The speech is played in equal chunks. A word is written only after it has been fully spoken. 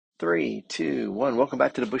Three, two, one. Welcome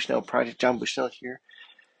back to the Bushnell Project. John Bushnell here.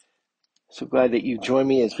 So glad that you join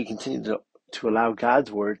me as we continue to allow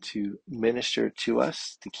God's Word to minister to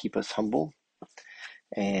us, to keep us humble,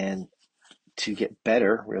 and to get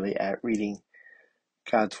better, really, at reading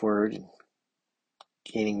God's Word and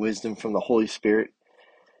gaining wisdom from the Holy Spirit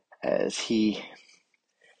as He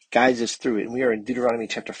guides us through it. And we are in Deuteronomy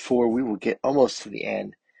chapter 4. We will get almost to the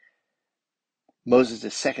end.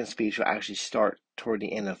 Moses' second speech will actually start toward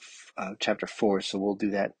the end of chapter 4, so we'll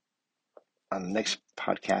do that on the next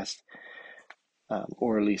podcast.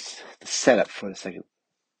 Or at least the setup for the second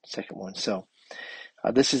one. So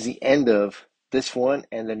this is the end of this one,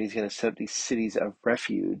 and then he's going to set up these cities of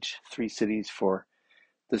refuge, 3 cities for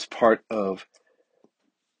this part of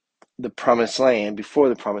the promised land, before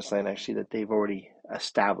the promised land actually, that they've already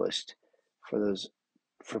established for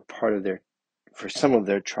some of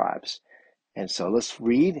their tribes. And so let's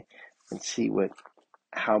read and see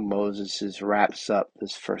how Moses wraps up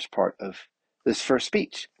this first part of this first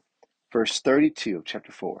speech. Verse 32 of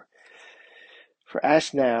chapter 4. For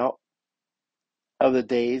ask now of the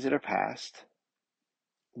days that are past,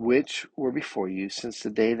 which were before you, since the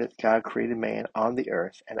day that God created man on the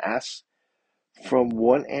earth, and ask from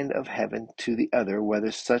one end of heaven to the other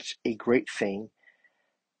whether such a great thing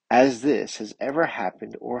as this has ever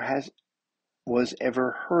happened or was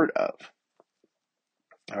ever heard of.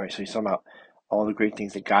 All right, so he's talking about all the great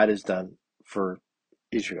things that God has done for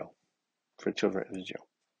Israel, for the children of Israel.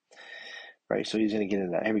 Right, so he's going to get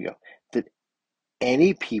into that. Here we go. Did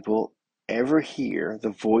any people ever hear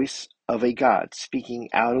the voice of a God speaking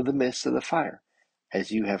out of the midst of the fire,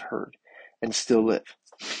 as you have heard, and still live?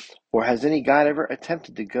 Or has any God ever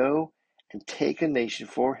attempted to go and take a nation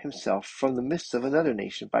for himself from the midst of another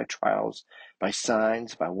nation by trials, by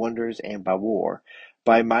signs, by wonders, and by war,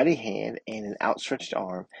 by a mighty hand and an outstretched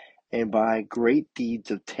arm, and by great deeds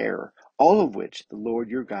of terror, all of which the Lord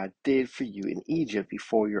your God did for you in Egypt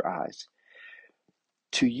before your eyes?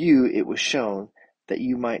 To you it was shown that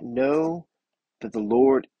you might know that the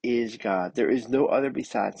Lord is God. There is no other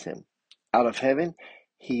besides him. Out of heaven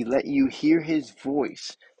he let you hear his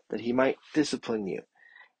voice, that he might discipline you.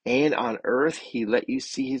 And on earth he let you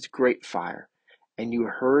see his great fire, and you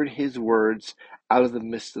heard his words out of the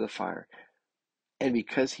midst of the fire. And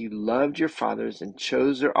because he loved your fathers and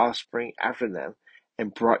chose their offspring after them,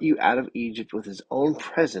 and brought you out of Egypt with his own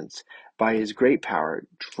presence by his great power,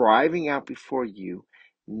 driving out before you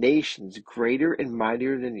nations greater and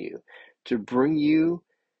mightier than you, to bring you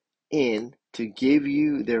in to give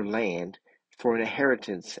you their land for an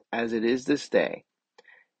inheritance, as it is this day.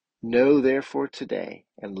 Know therefore today,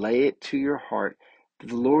 and lay it to your heart, that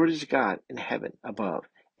the Lord is God in heaven above,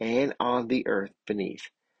 and on the earth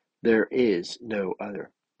beneath. There is no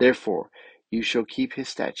other. Therefore you shall keep his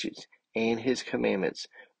statutes and his commandments,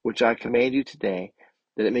 which I command you today,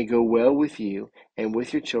 that it may go well with you and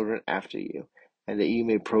with your children after you, and that you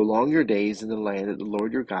may prolong your days in the land that the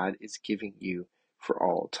Lord your God is giving you for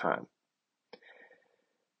all time.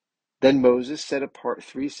 Then Moses set apart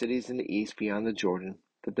 3 cities in the east beyond the Jordan,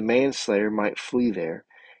 that the manslayer might flee there.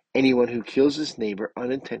 Anyone who kills his neighbor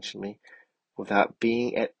unintentionally, without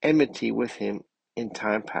being at enmity with him in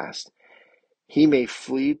time past, he may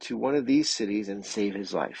flee to one of these cities and save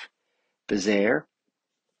his life. Bezer,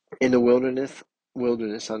 in the wilderness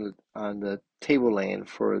on the tableland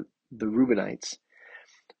for the Reubenites,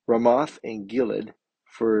 Ramoth and Gilead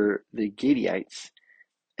for the Gadites,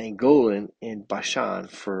 and Golan in Bashan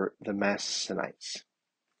for the Manassites.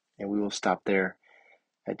 And we will stop there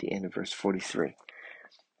at the end of verse 43.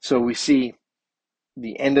 So we see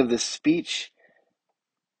the end of this speech,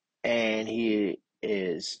 and he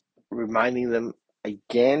is reminding them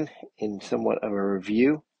again in somewhat of a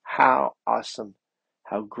review how awesome,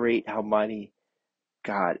 how great, how mighty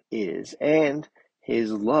God is, and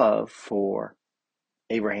his love for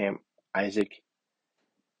Abraham, Isaac,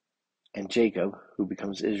 and Jacob, who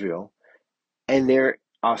becomes Israel, and their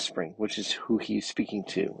offspring, which is who he's speaking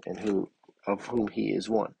to and of whom he is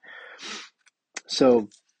one. So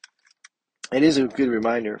it is a good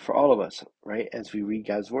reminder for all of us, right, as we read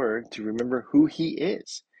God's word, to remember who he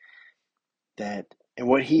is, and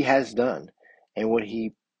what he has done, and what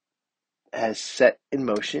he has set in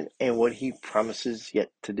motion, and what he promises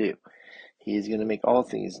yet to do. He is going to make all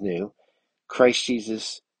things new. Christ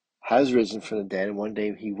Jesus has risen from the dead, and one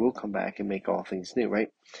day he will come back and make all things new, right?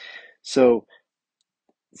 So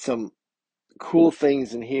some cool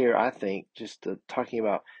things in here, I think, just talking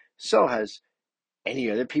about, so has any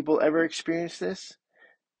other people ever experienced this?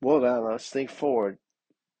 Well, now let's think forward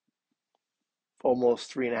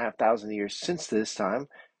almost 3,500 years since this time.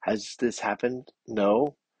 Has this happened?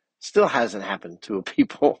 No. Still hasn't happened to a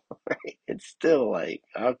people, right? It's still like,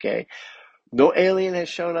 okay, no alien has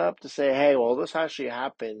shown up to say, hey, well, this actually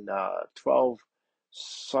happened 12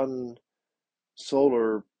 sun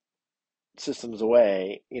solar systems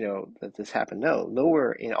away, that this happened. No,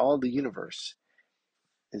 nowhere in all the universe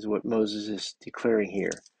is what Moses is declaring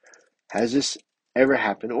here. Has this ever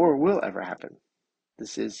happened or will ever happen?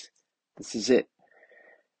 This is it.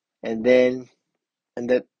 And then, and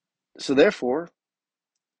that, so therefore,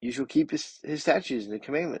 you shall keep his statutes and the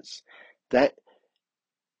commandments. That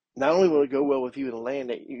not only will it go well with you in the land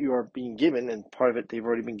that you are being given, and part of it they've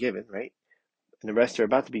already been given, right? And the rest are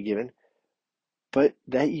about to be given, but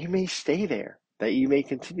that you may stay there, that you may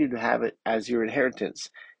continue to have it as your inheritance.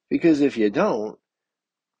 Because if you don't,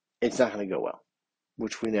 it's not going to go well,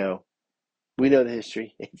 which we know. We know the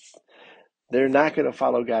history. They're not going to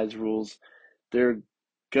follow God's rules. They're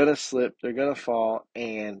going to slip, they're going to fall,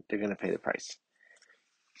 and they're going to pay the price.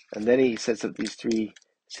 And then he sets up these 3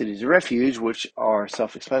 cities of refuge, which are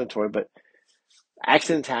self-explanatory, but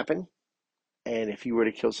accidents happen. And if you were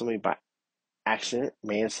to kill somebody by accident,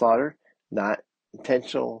 manslaughter, not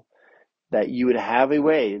intentional, that you would have a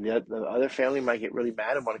way. The other family might get really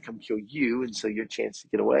mad and want to come kill you, and so your chance to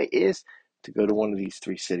get away is to go to one of these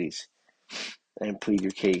 3 cities and plead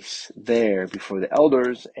your case there before the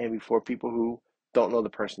elders and before people who don't know the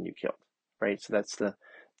person you killed, right? So that's the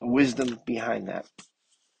wisdom behind that,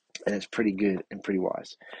 and it's pretty good and pretty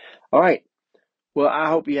wise. All right. Well, I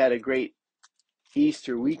hope you had a great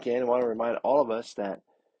Easter weekend. I want to remind all of us that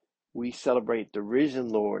we celebrate the risen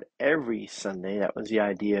Lord every Sunday. That was the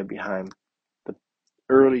idea behind the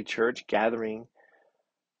early church gathering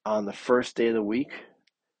on the first day of the week,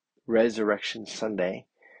 Resurrection Sunday.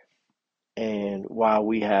 And while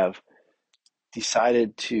we have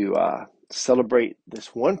decided to celebrate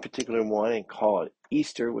this one particular one and call it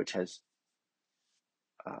Easter, which has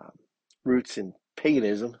um, roots in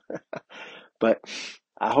paganism, but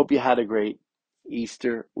I hope you had a great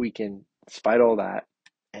Easter weekend despite all that.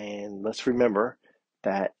 And let's remember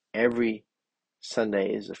that every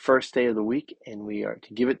Sunday is the first day of the week, and we are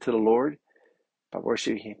to give it to the Lord by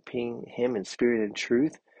worshiping Him in spirit and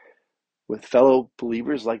truth with fellow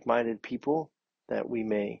believers, like-minded people, that we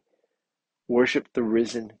may worship the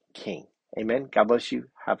risen King. Amen. God bless you.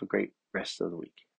 Have a great rest of the week.